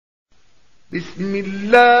بسم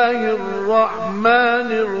الله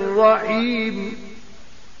الرحمن الرحيم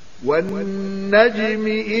والنجم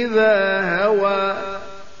إذا هوى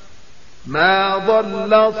ما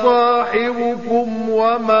ضل صاحبكم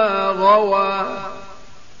وما غوى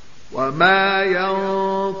وما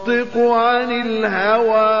ينطق عن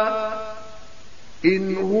الهوى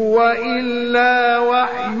إن هو إلا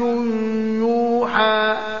وحي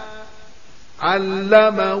يوحى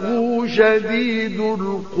علمه شديد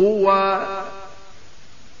القوى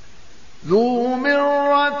ذو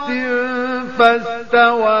مرة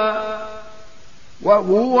فاستوى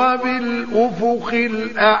وهو بالأفق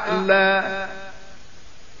الأعلى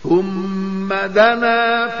ثم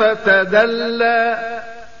دنا فتدلى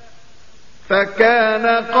فكان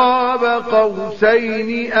قاب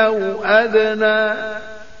قوسين أو أدنى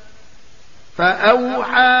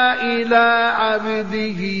فأوحى إلى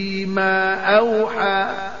عبده ما أوحى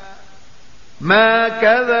ما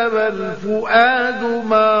كذب الفؤاد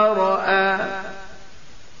ما رأى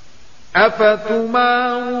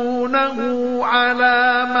أفتمارونه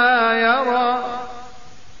على ما يرى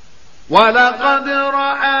ولقد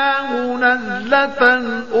رآه نزلة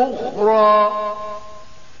أخرى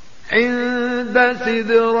عند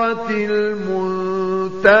سدرة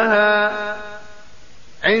المنتهى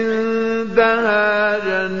عندها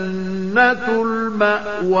جنة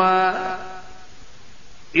المأوى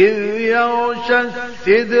إذ يغشى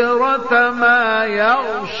السدرة ما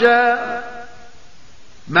يغشى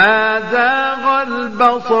ما زاغ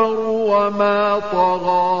البصر وما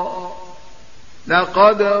طغى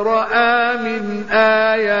لقد رأى من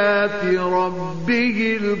آيات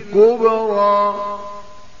ربه الكبرى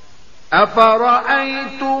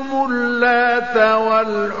أفرأيتم اللات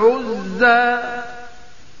والعزى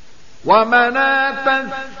ومناة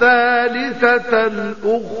الثالثة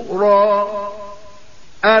الأخرى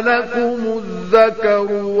ألكم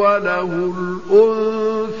الذكر وله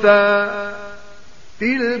الأنثى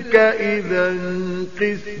تلك إذا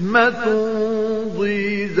قسمة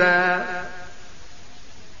ضيزى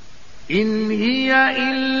إن هي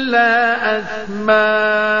إلا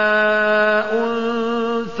أسماء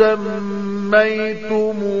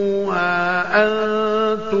سميتموها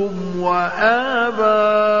أنتم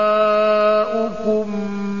وآباؤكم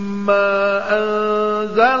ما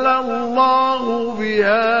أنزل الله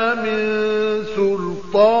بها من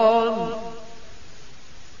سلطان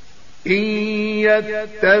إن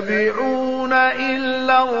يتبعون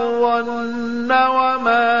إلا الظن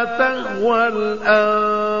وما تهوى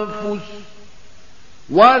الأنفس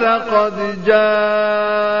ولقد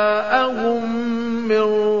جاءهم من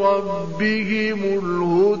ربهم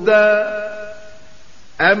الهدى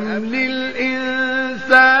أم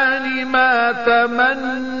للإنسان ما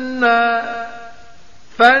تمنى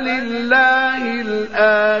فلله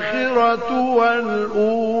الآخرة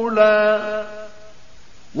والأولى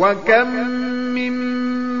وكم من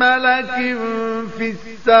ملك في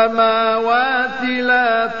السماوات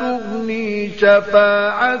لا تغني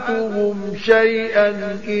شفاعتهم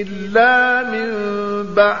شيئا إلا من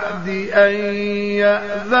بعد أن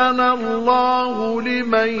يأذن الله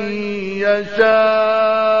لمن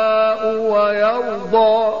يشاء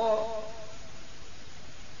ويرضى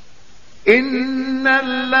إن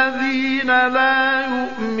الذين لا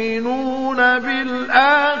يؤمنون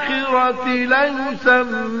بالآخرة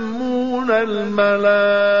ليسمون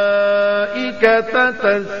الملائكة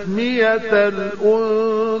تسمية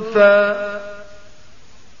الأنثى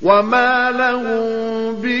وما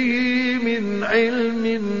لهم به من علم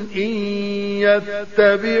إن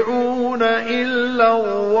يتبعون إلا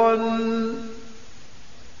الظن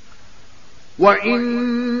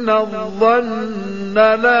وإن الظن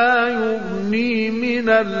لا يغني من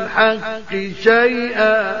الحق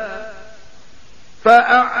شيئا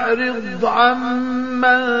فأعرض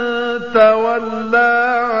عمن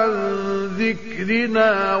تولى عن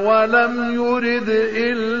ذكرنا ولم يرد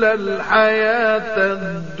إلا الحياة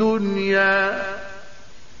الدنيا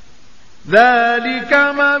ذلك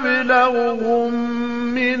مبلغهم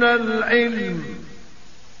من العلم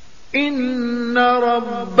إن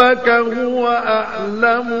ربك هو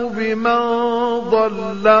أعلم بمن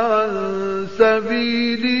ضل عن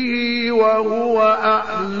سبيله وهو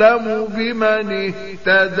أعلم بمن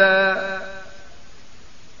اهتدى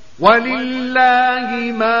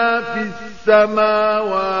ولله ما في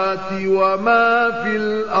السماوات وما في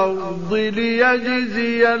الأرض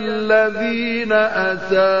ليجزي الذين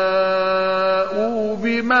أساءوا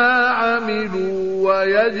بما عملوا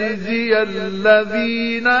ويجزي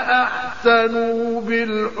الذين أحسنوا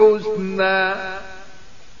بالحسنى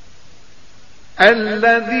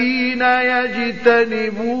الذين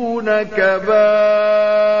يجتنبون كبائر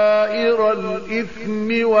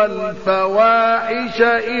الإثم والفواحش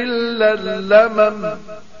إلا اللمم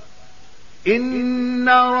إن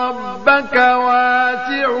ربك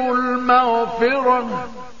واسع المغفرة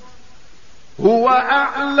هو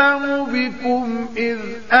أعلم بكم إذ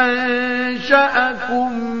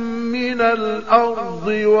أنشأكم من الأرض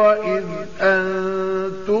وإذ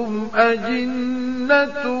أنتم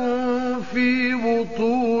أجنة في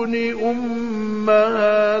بطون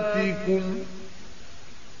أمهاتكم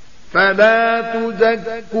فلا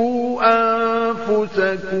تزكوا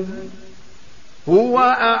أنفسكم هو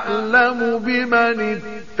أعلم بمن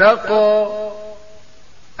اتقى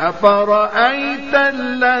أفرأيت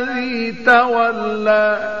الذي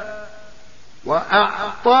تولى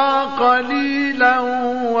وأعطى قليلا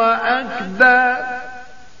وأكدى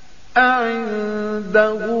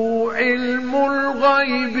أعنده علم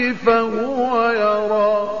الغيب فهو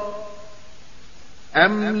يرى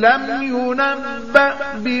أم لم ينبأ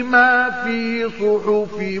بما في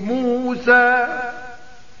صحف موسى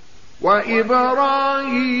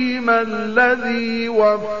وإبراهيم الذي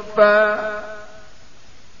وفى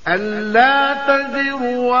ألا تزر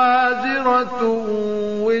وازرة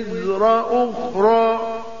وزر أخرى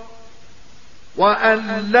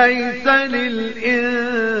وأن ليس للإنسان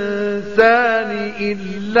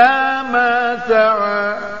إلا ما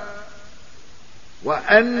سعى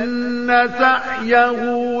وأن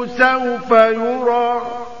سعيه سوف يرى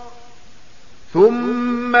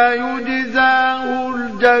ثم يجزاه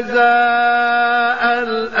الجزاء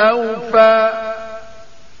الأوفى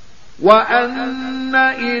وأن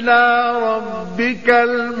إلى ربك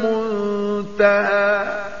المنتهى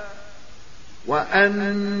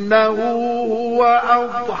وأنه هو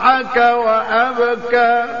أضحك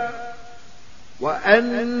وأبكى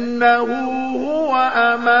وأنه هو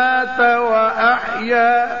أمات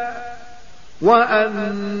وأحيا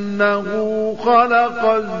وأنه خلق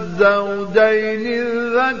الزوجين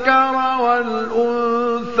الذكر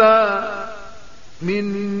والأنثى من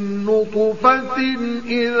نطفة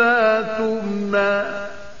إذا تمنى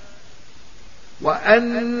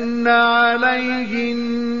وأن عليه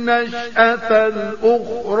النشأة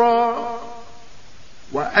الأخرى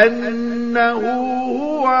وأنه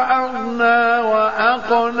هو أغنى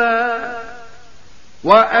وأقنى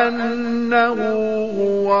وأنه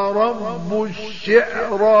هو رب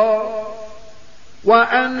الشعرى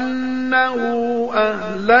وأنه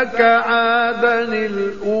أهلك عادا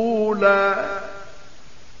الأولى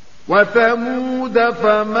وثمود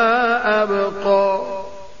فما أبقى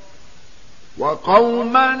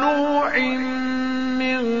وقوم نوح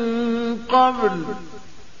من قبل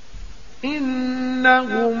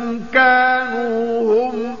إنهم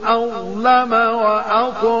كانوا هم أظلم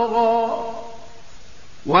وأطغى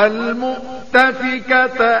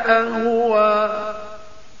والمؤتفكة أهوى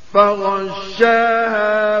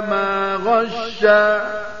فغشاها ما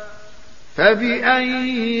غشا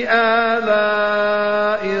فبأي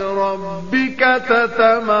آلاء ربك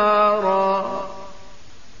تتمارى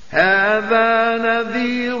هذا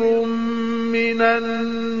نذير من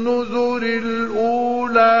النذر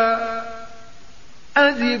الأولى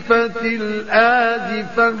أزفت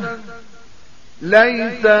الآزفة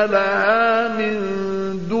ليس لها من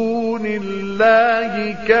دون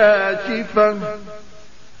الله كاشفة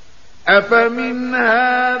أفمن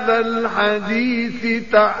هذا الحديث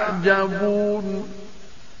تعجبون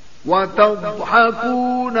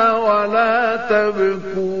وتضحكون ولا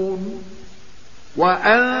تبكون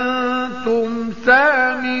وأنتم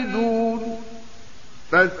سامدون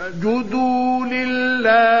فاسجدوا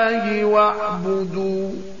لله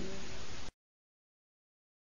واعبدوا